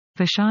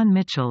Vashawn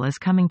Mitchell is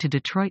coming to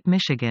Detroit,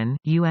 Michigan,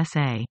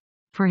 USA.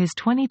 For his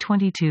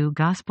 2022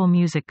 gospel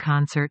music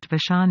concert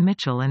Vashawn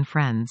Mitchell and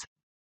Friends.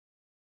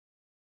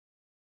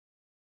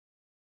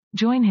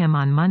 Join him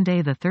on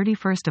Monday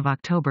 31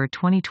 October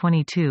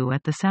 2022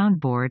 at the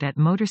Soundboard at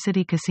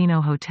MotorCity Casino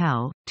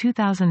Hotel,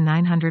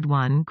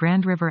 2901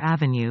 Grand River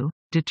Avenue,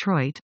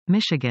 Detroit,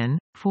 Michigan,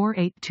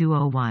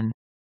 48201.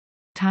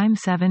 Time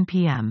 7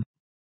 p.m.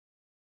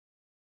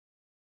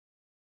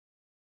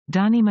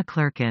 Donnie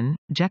McClurkin,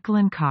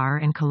 Jekalyn Carr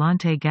and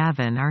Kelontae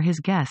Gavin are his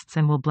guests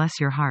and will bless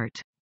your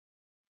heart.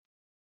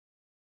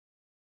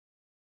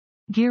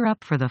 Gear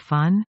up for the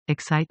fun,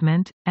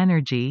 excitement,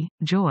 energy,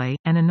 joy,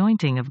 and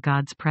anointing of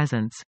God's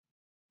presence.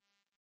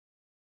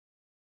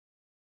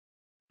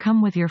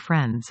 Come with your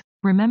friends.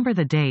 Remember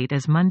the date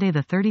as Monday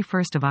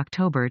 31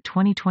 October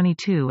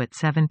 2022 at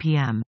 7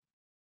 p.m.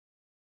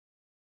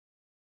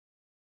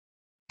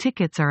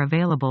 Tickets are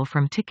available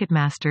from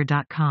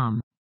Ticketmaster.com.